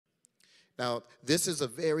Now, this is a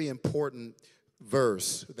very important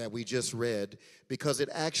verse that we just read because it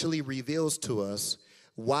actually reveals to us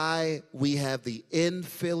why we have the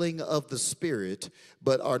infilling of the Spirit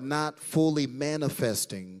but are not fully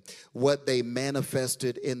manifesting what they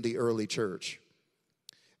manifested in the early church.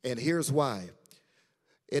 And here's why.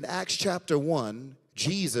 In Acts chapter 1,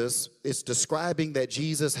 Jesus is describing that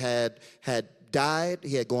Jesus had died,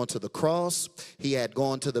 he had gone to the cross, he had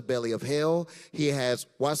gone to the belly of hell, he has,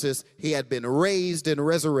 watch this, he had been raised and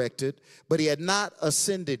resurrected, but he had not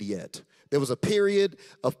ascended yet. There was a period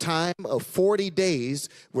of time of 40 days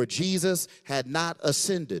where Jesus had not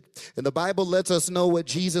ascended. And the Bible lets us know what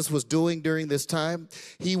Jesus was doing during this time.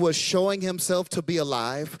 He was showing himself to be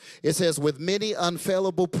alive. It says with many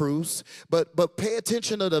unfallable proofs, but pay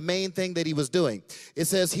attention to the main thing that he was doing. It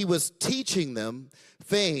says he was teaching them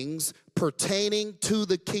things pertaining to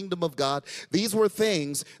the kingdom of God. These were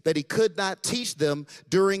things that he could not teach them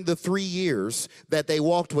during the 3 years that they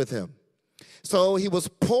walked with him. So he was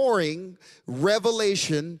pouring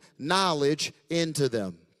revelation knowledge into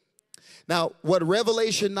them. Now, what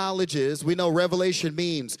revelation knowledge is, we know revelation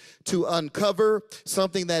means to uncover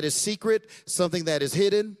something that is secret, something that is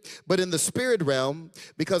hidden. But in the spirit realm,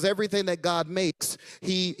 because everything that God makes,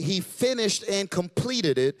 he finished and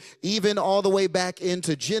completed it, even all the way back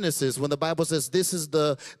into Genesis, when the Bible says this is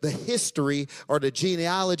the history or the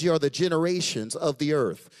genealogy or the generations of the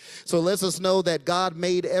earth. So it lets us know that God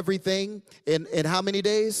made everything in how many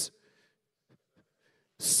days?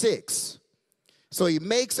 6. So he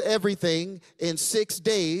makes everything in 6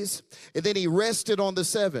 days, and then he rested on the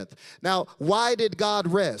 7th. Now, why did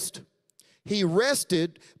God rest? He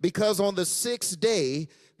rested because on the 6th day,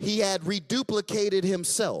 he had reduplicated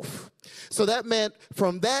himself. So that meant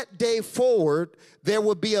from that day forward, there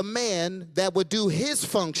would be a man that would do his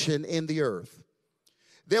function in the earth.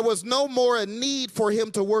 There was no more a need for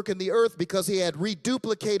him to work in the earth because he had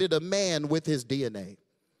reduplicated a man with his DNA.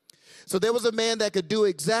 So there was a man that could do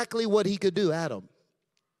exactly what he could do, Adam.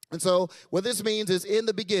 And so what this means is in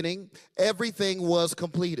the beginning, everything was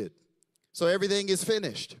completed. So everything is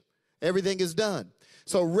finished. Everything is done.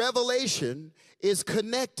 So revelation is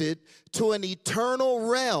connected to an eternal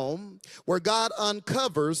realm where God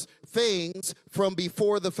uncovers things from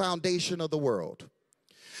before the foundation of the world.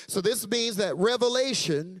 So this means that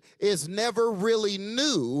revelation is never really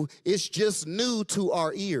new. It's just new to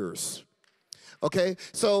our ears. Okay,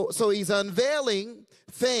 so he's unveiling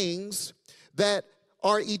things that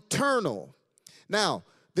are eternal. Now,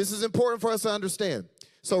 this is important for us to understand.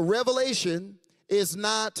 So revelation is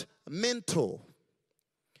not mental.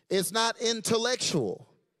 It's not intellectual.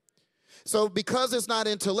 So because it's not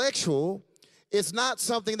intellectual, it's not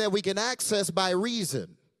something that we can access by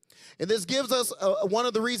reason. And this gives us one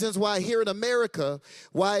of the reasons why here in America,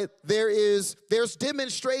 why there's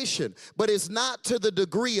demonstration, but it's not to the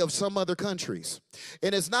degree of some other countries.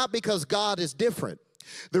 And it's not because God is different.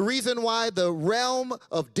 The reason why the realm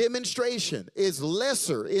of demonstration is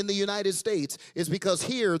lesser in the United States is because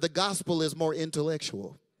here the gospel is more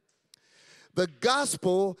intellectual. The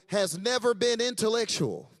gospel has never been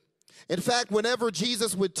intellectual. In fact, whenever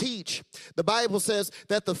Jesus would teach, the Bible says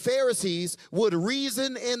that the Pharisees would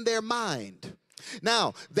reason in their mind.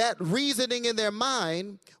 Now, that reasoning in their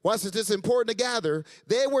mind, watch this, it's important to gather,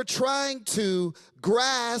 they were trying to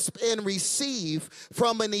grasp and receive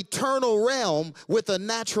from an eternal realm with a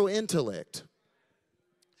natural intellect.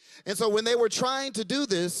 And so when they were trying to do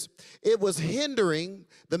this, it was hindering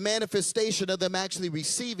the manifestation of them actually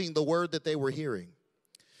receiving the word that they were hearing.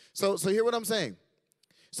 So hear what I'm saying.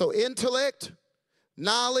 So intellect,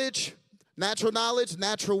 knowledge,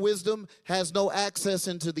 natural wisdom has no access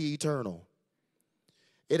into the eternal.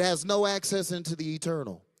 It has no access into the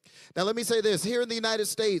eternal. Now let me say this. Here in the United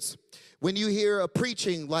States, when you hear a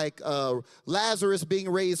preaching like Lazarus being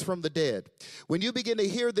raised from the dead, when you begin to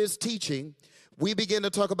hear this teaching, we begin to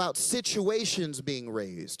talk about situations being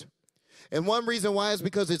raised. And one reason why is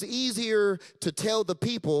because it's easier to tell the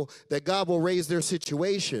people that God will raise their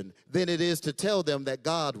situation than it is to tell them that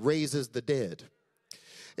God raises the dead.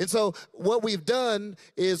 And so what we've done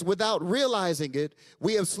is, without realizing it,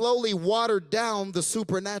 we have slowly watered down the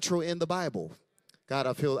supernatural in the Bible. God,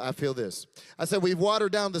 I feel this. I said we've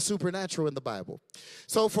watered down the supernatural in the Bible.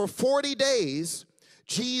 So for 40 days,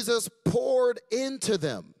 Jesus poured into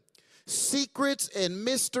them secrets and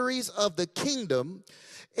mysteries of the kingdom.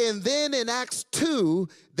 And then in Acts 2,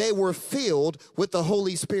 they were filled with the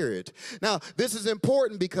Holy Spirit. Now, this is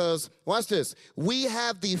important because, watch this, we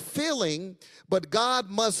have the filling, but God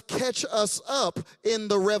must catch us up in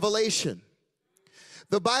the revelation.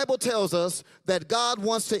 The Bible tells us that God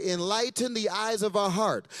wants to enlighten the eyes of our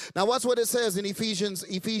heart. Now, watch what it says in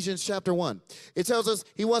Ephesians chapter 1. It tells us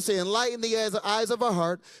he wants to enlighten the eyes of our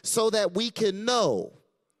heart so that we can know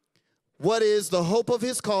what is the hope of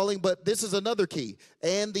his calling, but this is another key,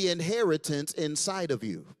 and the inheritance inside of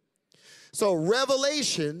you. So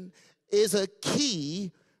revelation is a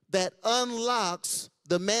key that unlocks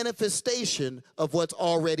the manifestation of what's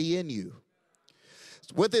already in you.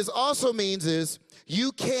 What this also means is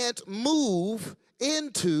you can't move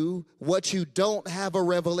into what you don't have a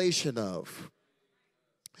revelation of.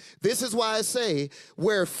 This is why I say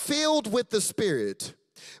we're filled with the Spirit,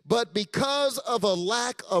 but because of a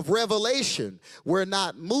lack of revelation, we're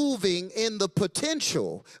not moving in the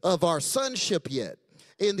potential of our sonship yet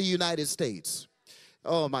in the United States.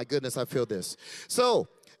 Oh my goodness, I feel this. So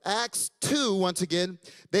Acts 2, once again,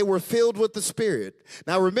 they were filled with the Spirit.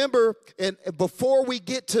 Now remember, and before we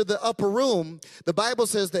get to the upper room, the Bible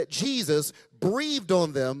says that Jesus breathed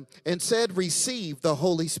on them and said, receive the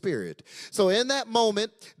Holy Spirit. So in that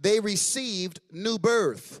moment, they received new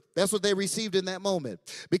birth. That's what they received in that moment.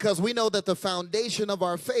 Because we know that the foundation of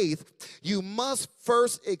our faith, you must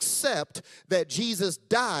first accept that Jesus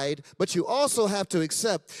died, but you also have to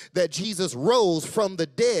accept that Jesus rose from the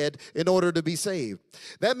dead in order to be saved.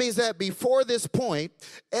 That means that before this point,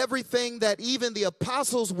 everything that even the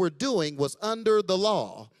apostles were doing was under the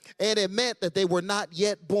law. And it meant that they were not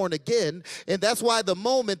yet born again. And that's why the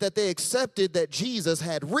moment that they accepted that Jesus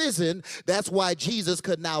had risen, that's why Jesus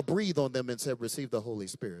could now breathe on them and said, receive the Holy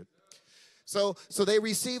Spirit. So they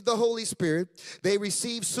received the Holy Spirit. They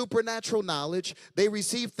received supernatural knowledge. They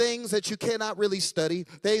received things that you cannot really study,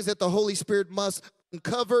 things that the Holy Spirit must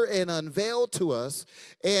uncover and unveil to us.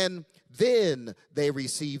 And then they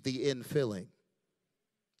received the infilling.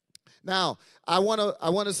 Now, I want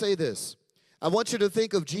to say this. I want you to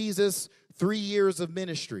think of Jesus' 3 years of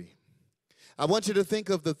ministry. I want you to think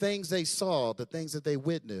of the things they saw, the things that they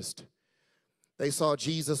witnessed. They saw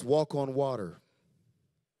Jesus walk on water.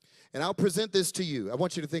 And I'll present this to you. I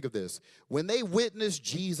want you to think of this. When they witnessed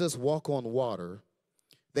Jesus walk on water,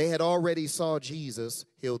 they had already saw Jesus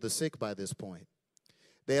heal the sick by this point.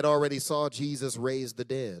 They had already saw Jesus raise the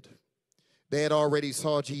dead. They had already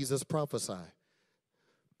saw Jesus prophesy.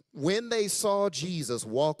 When they saw Jesus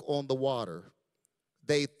walk on the water,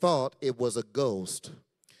 they thought it was a ghost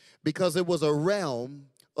because it was a realm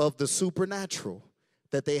of the supernatural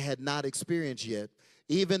that they had not experienced yet,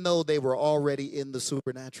 even though they were already in the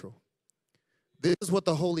supernatural. This is what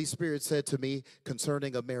the Holy Spirit said to me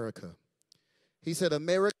concerning America. He said,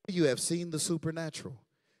 America, you have seen the supernatural,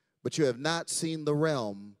 but you have not seen the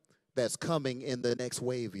realm that's coming in the next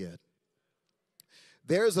wave yet.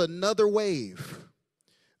 There's another wave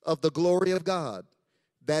of the glory of God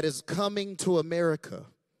that is coming to America.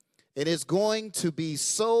 And it's going to be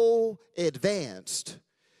so advanced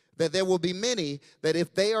that there will be many that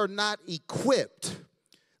if they are not equipped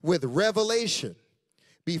with revelation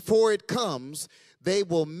before it comes, they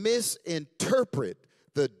will misinterpret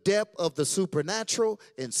the depth of the supernatural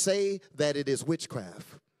and say that it is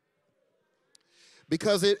witchcraft.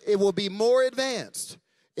 Because it will be more advanced.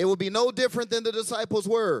 It will be no different than the disciples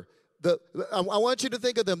were. I want you to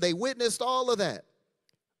think of them. They witnessed all of that.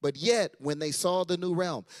 But yet, when they saw the new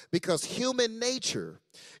realm, because human nature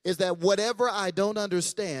is that whatever I don't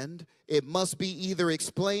understand, it must be either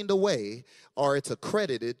explained away or it's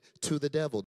accredited to the devil.